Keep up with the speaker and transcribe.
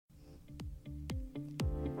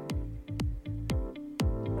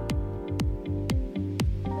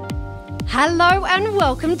Hello and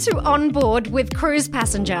welcome to On Board with Cruise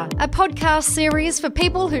Passenger, a podcast series for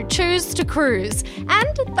people who choose to cruise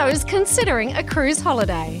and those considering a cruise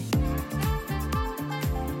holiday.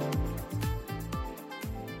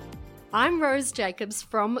 I'm Rose Jacobs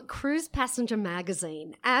from Cruise Passenger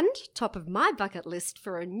Magazine, and top of my bucket list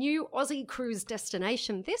for a new Aussie cruise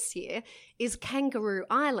destination this year is Kangaroo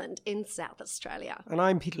Island in South Australia. And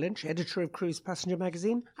I'm Peter Lynch, editor of Cruise Passenger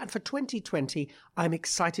Magazine, and for 2020 I'm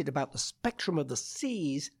excited about the spectrum of the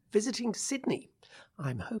seas visiting Sydney.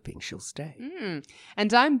 I'm hoping she'll stay.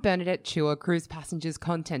 And I'm Bernadette Chua, Cruise Passenger's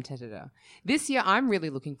content editor. This year I'm really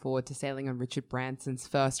looking forward to sailing on Richard Branson's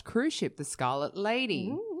first cruise ship, the Scarlet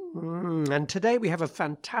Lady. And today we have a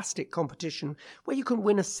fantastic competition where you can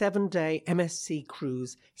win a 7-day MSC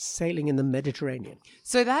cruise sailing in the Mediterranean.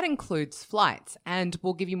 So that includes flights, and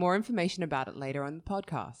we'll give you more information about it later on the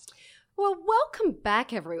podcast. Well, welcome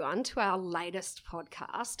back, everyone, to our latest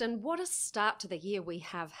podcast, and what a start to the year we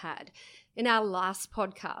have had. In our last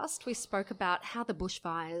podcast, we spoke about how the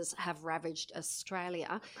bushfires have ravaged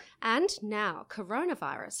Australia, and now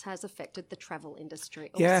coronavirus has affected the travel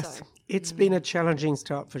industry also. Yes, it's been a challenging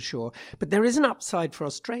start for sure, but there is an upside for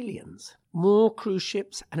Australians. More cruise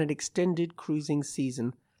ships and an extended cruising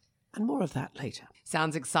season, and more of that later.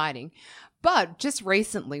 Sounds exciting. But just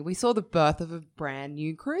recently, we saw the birth of a brand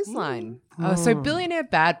new cruise line. So billionaire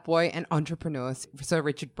bad boy and entrepreneur Sir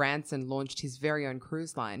Richard Branson launched his very own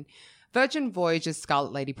cruise line. Virgin Voyage's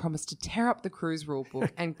Scarlet Lady promised to tear up the cruise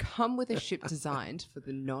rulebook and come with a ship designed for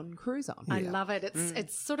the non-cruiser. I love it.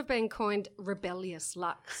 It's sort of been coined rebellious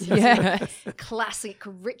luxe. Yes. Classic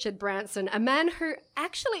Richard Branson, a man who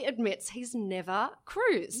actually admits he's never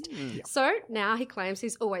cruised. So now he claims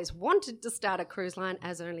he's always wanted to start a cruise line,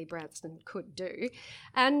 as only Branson could do.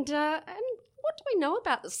 And what do we know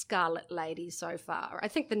about the Scarlet Lady so far? I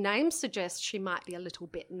think the name suggests she might be a little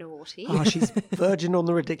bit naughty. Oh, she's virgin on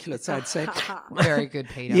the ridiculous, I'd say. Very good,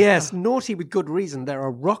 Peter. Yes, naughty with good reason. There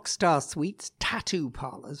are rock star suites, tattoo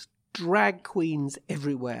parlours, drag queens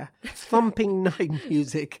everywhere, thumping night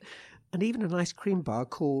music, and even an ice cream bar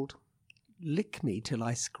called Lick Me Till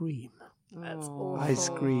I Scream. That's awful. Ice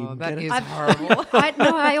cream. That Get it? is horrible.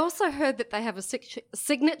 I also heard that they have a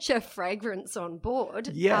signature fragrance on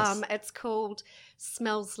board. Yes. It's called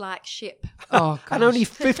Smells Like Ship. Oh, gosh. And only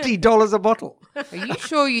 $50 a bottle. Are you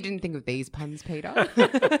sure you didn't think of these puns, Peter?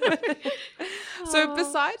 So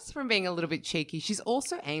besides from being a little bit cheeky, she's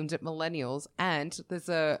also aimed at millennials, and there's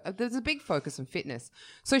a big focus on fitness.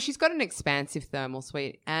 So she's got an expansive thermal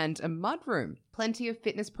suite and a mudroom, plenty of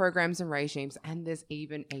fitness programs and regimes, and there's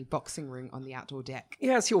even a boxing ring on the outdoor deck.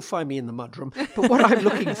 Yes, you'll find me in the mudroom. But what I'm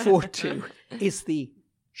looking forward to is the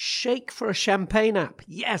Shake for a Champagne app.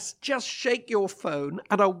 Yes, just shake your phone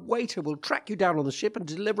and a waiter will track you down on the ship and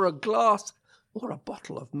deliver a glass or a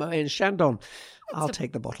bottle of Moët and Chandon. I'll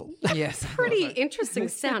take the bottle. Yes. Pretty interesting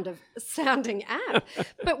sounding app.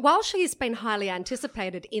 But while she's been highly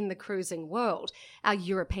anticipated in the cruising world, our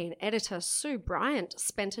European editor Sue Bryant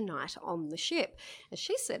spent a night on the ship. And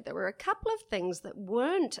she said there were a couple of things that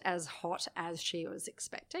weren't as hot as she was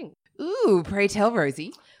expecting. Ooh, pray tell,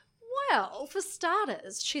 Rosie. Well, for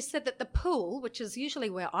starters, she said that the pool, which is usually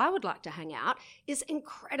where I would like to hang out, is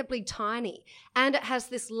incredibly tiny, and it has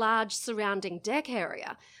this large surrounding deck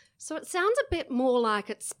area. So it sounds a bit more like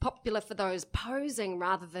it's popular for those posing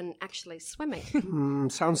rather than actually swimming.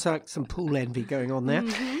 Sounds like some pool envy going on there.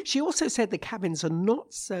 She also said the cabins are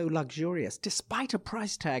not so luxurious, despite a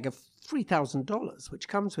price tag of $3,000, which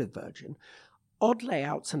comes with Virgin. Odd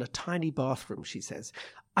layouts and a tiny bathroom, she says.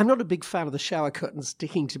 I'm not a big fan of the shower curtain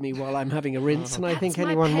sticking to me while I'm having a rinse, and I think my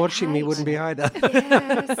anyone pet watching me hate. wouldn't be either.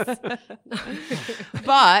 Yes.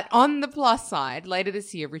 But on the plus side, later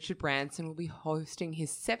this year, Richard Branson will be hosting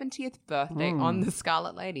his 70th birthday on the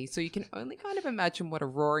Scarlet Lady. So you can only kind of imagine what a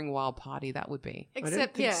roaring wild party that would be. I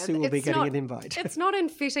don't think Sue will be getting an invite. It's not in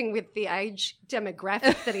fitting with the age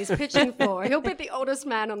demographic that he's pitching for. He'll be the oldest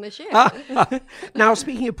man on the ship. Now,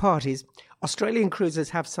 speaking of parties, Australian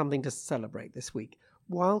cruisers have something to celebrate this week.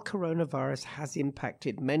 While coronavirus has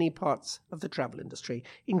impacted many parts of the travel industry,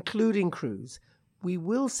 including cruise, we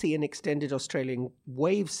will see an extended Australian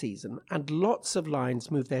wave season and lots of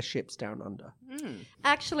lines move their ships down under.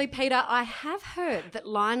 Actually, Peter, I have heard that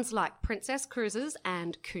lines like Princess Cruises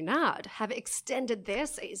and Cunard have extended their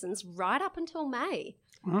seasons right up until May.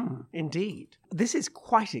 Indeed. This is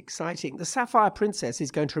quite exciting. The Sapphire Princess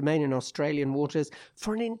is going to remain in Australian waters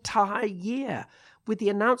for an entire year, With the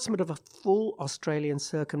announcement of a full Australian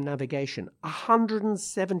circumnavigation,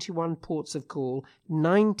 171 ports of call,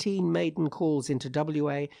 19 maiden calls into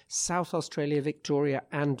WA, South Australia, Victoria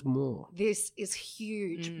and more. This is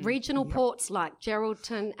huge. Regional ports like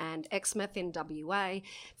Geraldton and Exmouth in WA,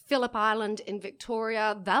 Phillip Island in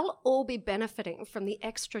Victoria, they'll all be benefiting from the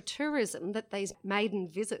extra tourism that these maiden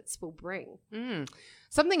visits will bring.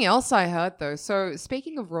 Something else I heard, though. So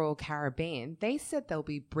speaking of Royal Caribbean, they said they'll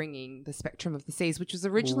be bringing the Spectrum of the Seas, which was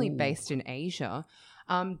originally based in Asia,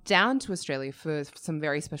 down to Australia for some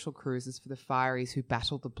very special cruises for the fireys who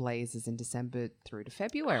battled the blazes in December through to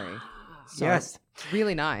February. So Yes. it's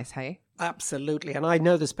really nice, hey? Absolutely. And I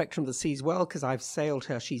know the Spectrum of the Seas well because I've sailed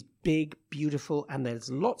her. She's big, beautiful, and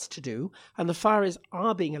there's lots to do. And the fireys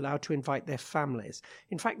are being allowed to invite their families.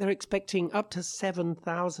 In fact, they're expecting up to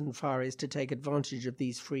 7,000 fireys to take advantage of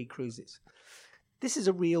these free cruises. This is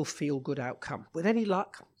a real feel-good outcome. With any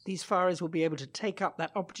luck, these fireys will be able to take up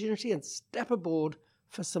that opportunity and step aboard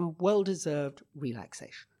for some well-deserved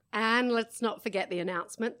relaxation. And let's not forget the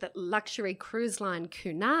announcement that luxury cruise line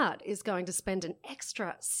Cunard is going to spend an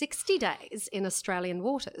extra 60 days in Australian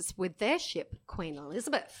waters with their ship Queen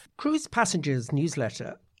Elizabeth. Cruise Passengers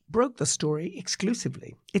newsletter broke the story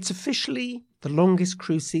exclusively. It's officially the longest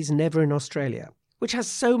cruise season ever in Australia, which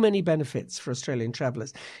has so many benefits for Australian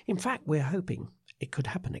travellers. In fact, we're hoping it could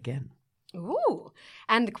happen again. Ooh,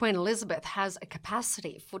 and the Queen Elizabeth has a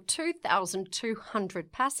capacity for 2,200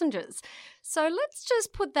 passengers. So let's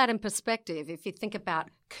just put that in perspective. If you think about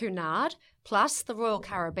Cunard, plus the Royal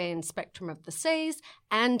Caribbean Spectrum of the Seas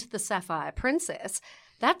and the Sapphire Princess,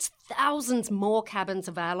 that's thousands more cabins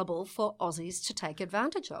available for Aussies to take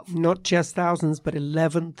advantage of. Not just thousands, but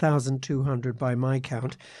 11,200 by my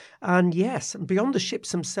count. And yes, beyond the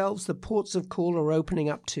ships themselves, the ports of call are opening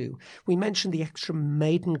up too. We mentioned the extra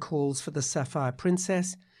maiden calls for the Sapphire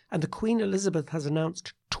Princess, and the Queen Elizabeth has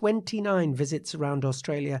announced 29 visits around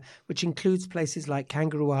Australia, which includes places like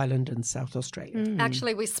Kangaroo Island and South Australia.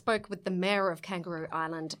 Actually, we spoke with the Mayor of Kangaroo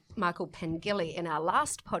Island, Michael Pengilly, in our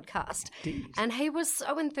last podcast. And he was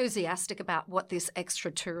so enthusiastic about what this extra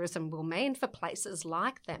tourism will mean for places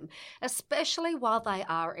like them, especially while they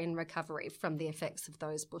are in recovery from the effects of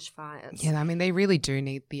those bushfires. Yeah, I mean, they really do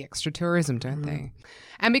need the extra tourism, don't they?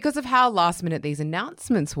 And because of how last minute these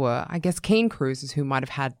announcements were, I guess keen cruisers who might have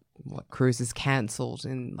had cruises cancelled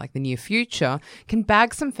in like the near future can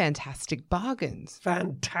bag some fantastic bargains.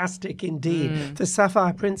 Fantastic indeed. The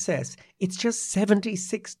Sapphire Princess, it's just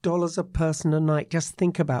 $76 a person a night. Just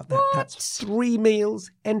think about that. What? That's 3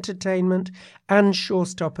 meals, entertainment, and shore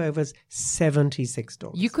stopovers,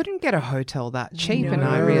 $76. You couldn't get a hotel that cheap, No. and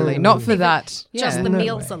I really not for that. Just Yeah. the No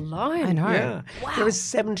meals way. alone. I know. Yeah. There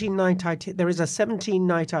is there is a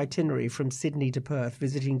 17-night itinerary from Sydney to Perth,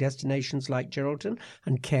 visiting destinations like Geraldton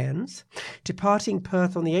and Cairns. Departing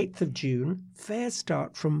Perth on the 8th of June, fares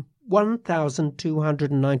start from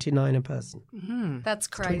 $1,299 a person. That's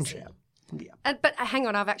crazy. Yeah. But hang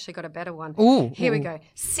on, I've actually got a better one. Ooh. Here we go.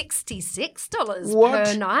 $66 What?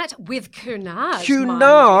 per night with Cunard. Cunard?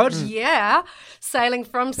 mind you. Yeah. Sailing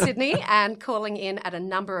from Sydney and calling in at a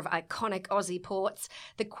number of iconic Aussie ports.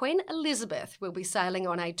 The Queen Elizabeth will be sailing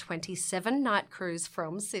on a 27-night cruise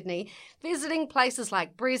from Sydney, visiting places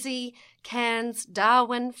like Brizzy, Cairns,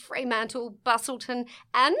 Darwin, Fremantle, Bustleton,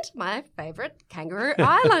 and my favourite, Kangaroo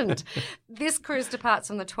Island. This cruise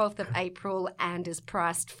departs on the 12th of April and is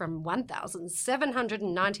priced from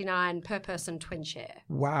 $1,799 per person twin share.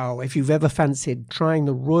 Wow, if you've ever fancied trying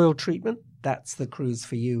the royal treatment, that's the cruise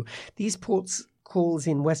for you. These ports calls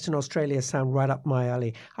in Western Australia sound right up my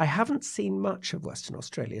alley. I haven't seen much of Western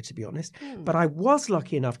Australia, to be honest, but I was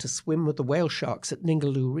lucky enough to swim with the whale sharks at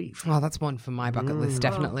Ningaloo Reef. Oh, that's one for my bucket list,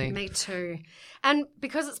 definitely. Oh, me too. And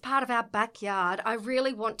because it's part of our backyard, I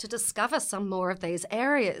really want to discover some more of these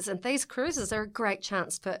areas. And these cruises are a great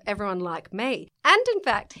chance for everyone like me. And in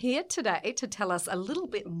fact, here today to tell us a little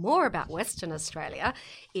bit more about Western Australia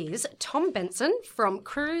is Tom Benson from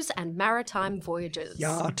Cruise and Maritime Voyages.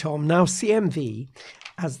 Yeah, Tom. Now, CMV,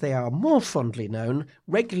 as they are more fondly known,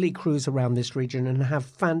 regularly cruise around this region and have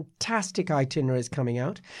fantastic itineraries coming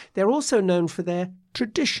out. They're also known for their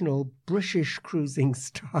traditional British cruising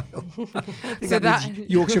style. So that- means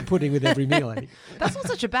Yorkshire pudding with every meal, I think. That's not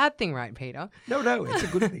such a bad thing, right, Peter? No, it's a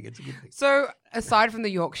good thing. It's a good thing. So, aside from the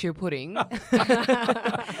Yorkshire pudding,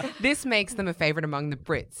 this makes them a favourite among the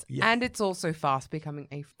Brits. Yes. And it's also fast becoming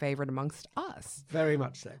a favourite amongst us. Very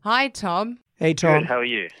much so. Hi, Tom. Hey, Tom. Good. How are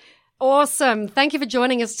you? Awesome. Thank you for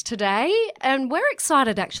joining us today. And we're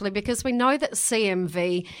excited actually because we know that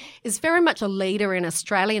CMV is very much a leader in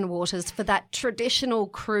Australian waters for that traditional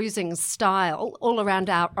cruising style all around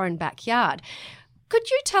our own backyard. Could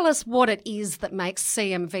you tell us what it is that makes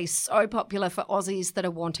CMV so popular for Aussies that are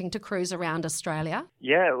wanting to cruise around Australia?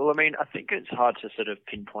 Yeah, well, I mean, I think it's hard to sort of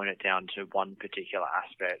pinpoint it down to one particular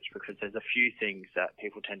aspect because there's a few things that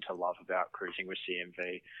people tend to love about cruising with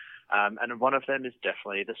CMV. And one of them is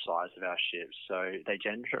definitely the size of our ships. So they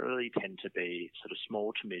generally tend to be sort of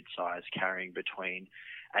small to mid-size, carrying between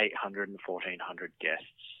 800 and 1,400 guests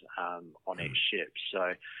on each ship.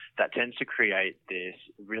 So that tends to create this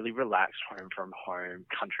really relaxed home-from-home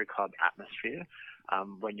country club atmosphere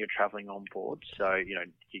when you're traveling on board. So, you know,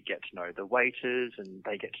 you get to know the waiters and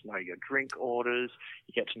they get to know your drink orders.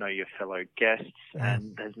 You get to know your fellow guests.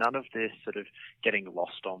 And there's none of this sort of getting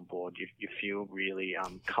lost on board. You feel really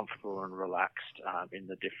comfortable and relaxed in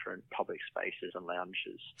the different public spaces and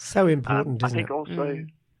lounges. So important, isn't it? I think also...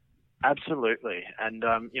 Absolutely. And,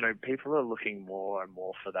 you know, people are looking more and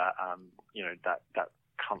more for that, you know, that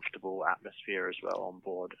comfortable atmosphere as well on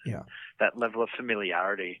board. Yeah. That level of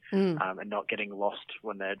familiarity and not getting lost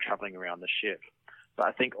when they're traveling around the ship. But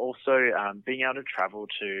I think also being able to travel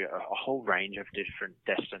to a whole range of different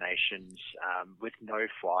destinations with no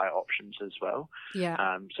fly options as well.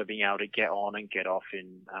 Yeah. So being able to get on and get off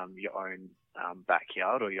in your own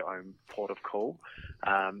backyard or your own port of call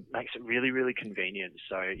makes it really, really convenient.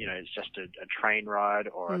 So, you know, it's just a train ride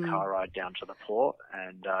or a car ride down to the port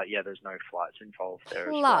and, there's no flights involved there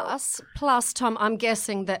as well. Plus, Tom, I'm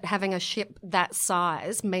guessing that having a ship that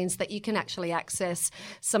size means that you can actually access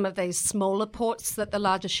some of these smaller ports that the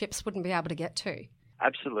larger ships wouldn't be able to get to.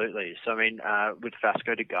 Absolutely. So, I mean, with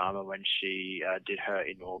Vasco da Gama, when she did her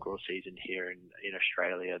inaugural season here in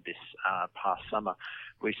Australia this past summer,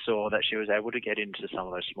 we saw that she was able to get into some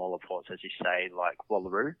of those smaller ports, as you say, like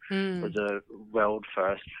Wallaroo was a world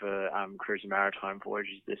first for cruise and maritime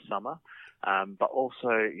voyages this summer. But also,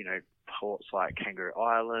 you know, ports like Kangaroo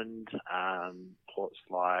Island, ports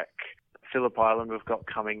like Phillip Island we've got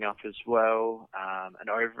coming up as well, and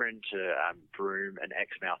over into Broome and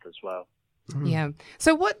Exmouth as well. Yeah.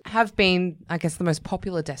 So what have been, I guess, the most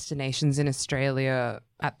popular destinations in Australia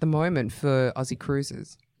at the moment for Aussie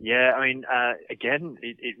cruisers? Yeah, I mean, again,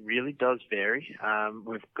 it really does vary.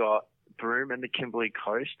 We've got Broome and the Kimberley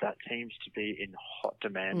Coast. That seems to be in hot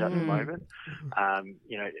demand at the moment.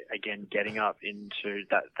 You know, again, getting up into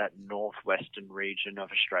that northwestern region of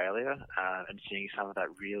Australia and seeing some of that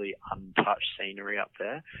really untouched scenery up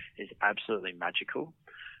there is absolutely magical.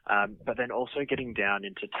 But then also getting down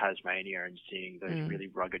into Tasmania and seeing those really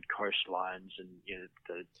rugged coastlines and, you know,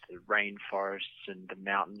 the rainforests and the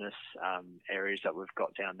mountainous areas that we've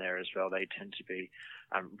got down there as well. They tend to be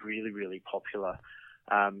really, really popular.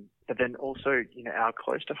 But then also, you know, our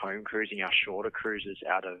close to home cruising, our shorter cruises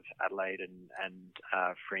out of Adelaide and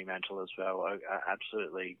Fremantle as well are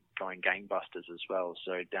absolutely going gangbusters as well.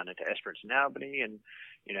 So down into Esperance and Albany and,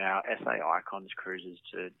 you know, our SA Icons cruises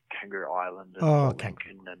to Kangaroo Island and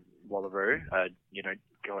Lincoln and Wallaroo are, you know,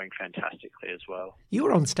 going fantastically as well. You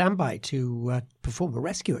were on standby to perform a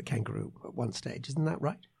rescue at Kangaroo at one stage, isn't that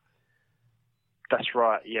right? That's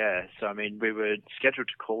right, yeah. So, I mean, we were scheduled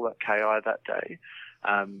to call at KI that day.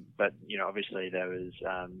 But, you know, obviously there was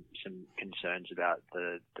some concerns about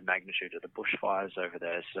the magnitude of the bushfires over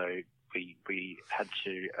there. So we had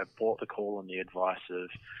to abort the call on the advice of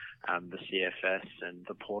the CFS and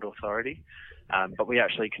the Port Authority. But we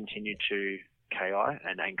actually continued to KI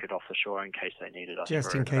and anchored off the shore in case they needed us.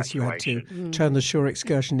 Just for in case you had to evacuation. turn the shore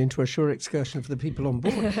excursion into a shore excursion for the people on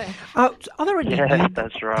board. Are there any Yeah,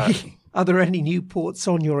 that's right. Are there any new ports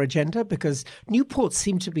on your agenda? Because new ports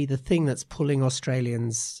seem to be the thing that's pulling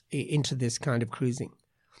Australians into this kind of cruising.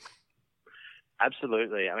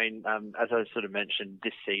 Absolutely. I mean, as I sort of mentioned,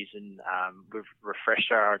 this season we've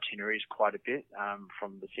refreshed our itineraries quite a bit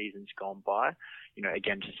from the seasons gone by, you know,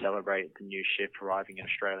 again, to celebrate the new ship arriving in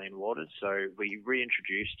Australian waters. So we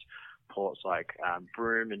reintroduced ports like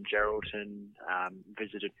Broome and Geraldton,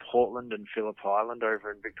 visited Portland and Phillip Island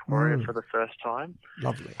over in Victoria for the first time.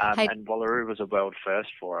 Lovely. And Wallaroo was a world first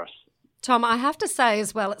for us. Tom, I have to say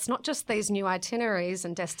as well, it's not just these new itineraries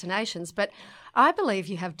and destinations, but I believe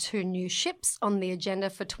you have 2 new ships on the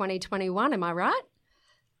agenda for 2021. Am I right?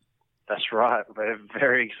 That's right. We're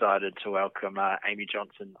very excited to welcome Amy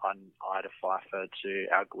Johnson and Ida Pfeiffer to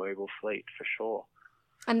our global fleet for sure.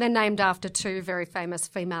 And they're named after 2 very famous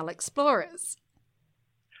female explorers.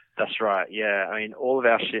 That's right, yeah. I mean, all of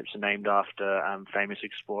our ships are named after famous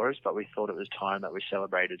explorers, but we thought it was time that we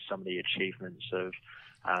celebrated some of the achievements of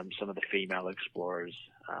some of the female explorers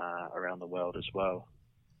around the world as well.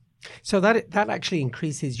 So that actually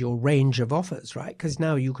increases your range of offers, right? Because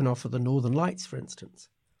now you can offer the Northern Lights, for instance.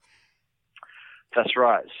 That's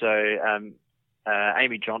right. So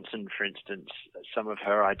Amy Johnson, for instance, some of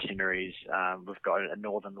her itineraries, we've got a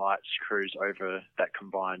Northern Lights cruise over that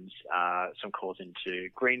combines some calls into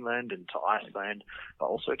Greenland and to Iceland, but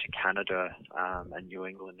also to Canada and New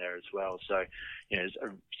England there as well. So, there's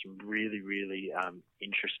some really, really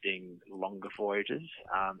interesting longer voyages.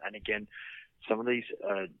 And again, some of these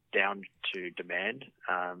are down to demand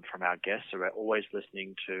from our guests. So we're always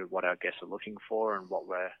listening to what our guests are looking for and what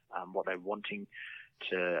they're wanting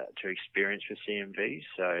to experience with CMV.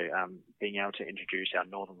 So being able to introduce our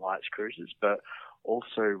Northern Lights cruises, but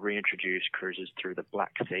also reintroduce cruises through the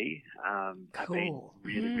Black Sea have been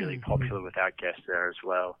really, really popular with our guests there as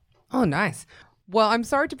well. Oh, nice. Well, I'm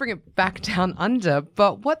sorry to bring it back down under,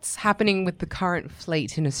 but what's happening with the current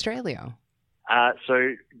fleet in Australia?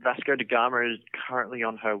 So Vasco da Gama is currently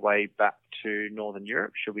on her way back to Northern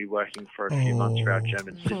Europe. She'll be working for a few months for our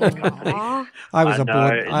German sister company. I was I know,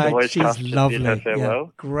 aboard. it's always tough to bid her lovely. farewell.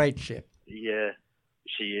 Yeah, great ship. Yeah,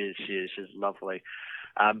 she is. She's lovely.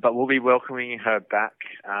 But we'll be welcoming her back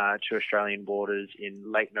to Australian waters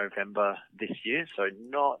in late November this year, so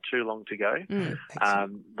not too long to go,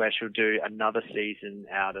 where she'll do another season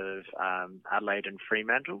out of Adelaide and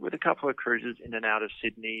Fremantle with a couple of cruises in and out of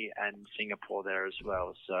Sydney and Singapore there as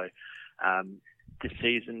well. So this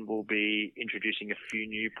season we'll be introducing a few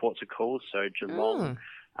new ports of call, so Geelong,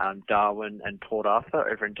 Darwin and Port Arthur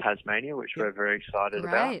over in Tasmania, which we're very excited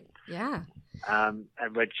about. Right, yeah. And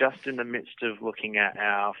we're just in the midst of looking at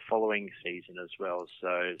our following season as well.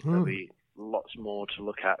 So there'll be lots more to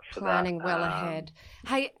look at for Planning that. well ahead.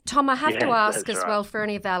 Hey, Tom, I have to yes, ask that's as right. well for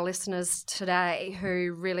any of our listeners today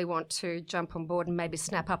who really want to jump on board and maybe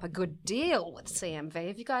snap up a good deal with CMV.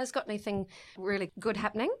 Have you guys got anything really good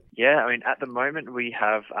happening? Yeah, I mean, at the moment we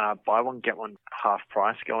have buy one, get one half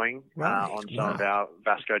price going on some of our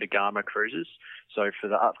Vasco da Gama cruises. So for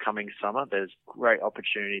the upcoming summer, there's great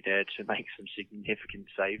opportunity there to make some significant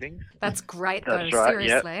savings. That's great, That's though, right,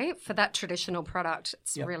 seriously, for that traditional product.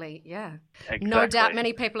 It's really, Exactly. No doubt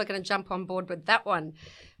many people are going to jump on board with that one.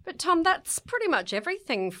 But, Tom, that's pretty much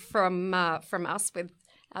everything from us with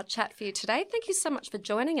our chat for you today. Thank you so much for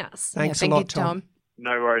joining us. Thanks a lot, you, Tom.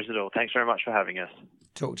 No worries at all. Thanks very much for having us.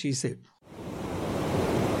 Talk to you soon.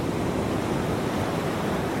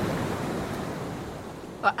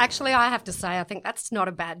 Well, actually, I have to say, I think that's not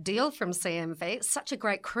a bad deal from CMV. It's such a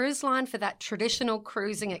great cruise line for that traditional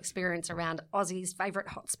cruising experience around Aussie's favourite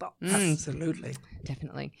hotspots. Absolutely.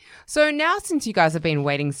 Definitely. So now, since you guys have been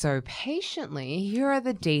waiting so patiently, here are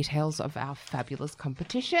the details of our fabulous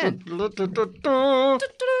competition.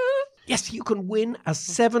 Yes, you can win a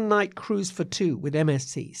 7-night cruise for 2 with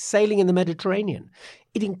MSC, sailing in the Mediterranean.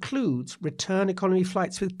 It includes return economy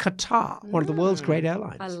flights with Qatar, one of the world's great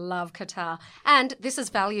airlines. I love Qatar. And this is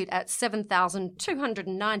valued at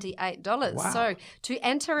 $7,298. Wow. So to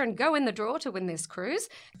enter and go in the draw to win this cruise,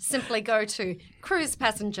 simply go to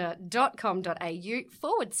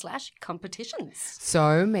cruisepassenger.com.au/competitions.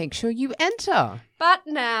 So make sure you enter. But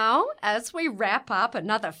now, as we wrap up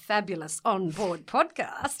another fabulous on-board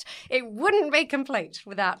podcast, it wouldn't be complete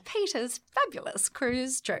without Peter's fabulous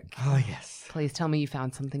cruise joke. Oh, yes. Please tell me you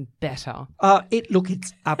found something better.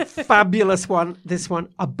 It's a fabulous one. This one,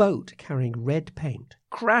 a boat carrying red paint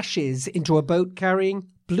crashes into a boat carrying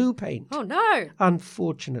blue paint. Oh, no.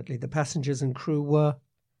 Unfortunately, the passengers and crew were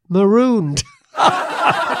marooned.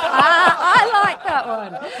 I like that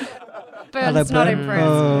one. Burn's Hello, not Bern. impressed.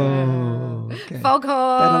 Oh, okay.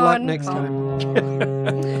 Foghorn. Better luck next time.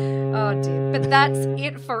 Oh, dear. But that's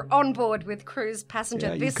it for On Board with Cruise Passenger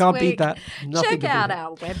Yeah, you this can't week. beat that. Nothing Check to beat out it.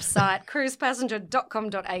 our website,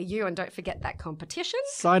 cruisepassenger.com.au, and don't forget that competition.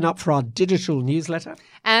 Sign up for our digital newsletter.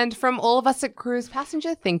 And from all of us at Cruise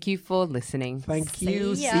Passenger, thank you for listening. Thank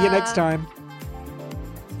you. See ya. See you next time.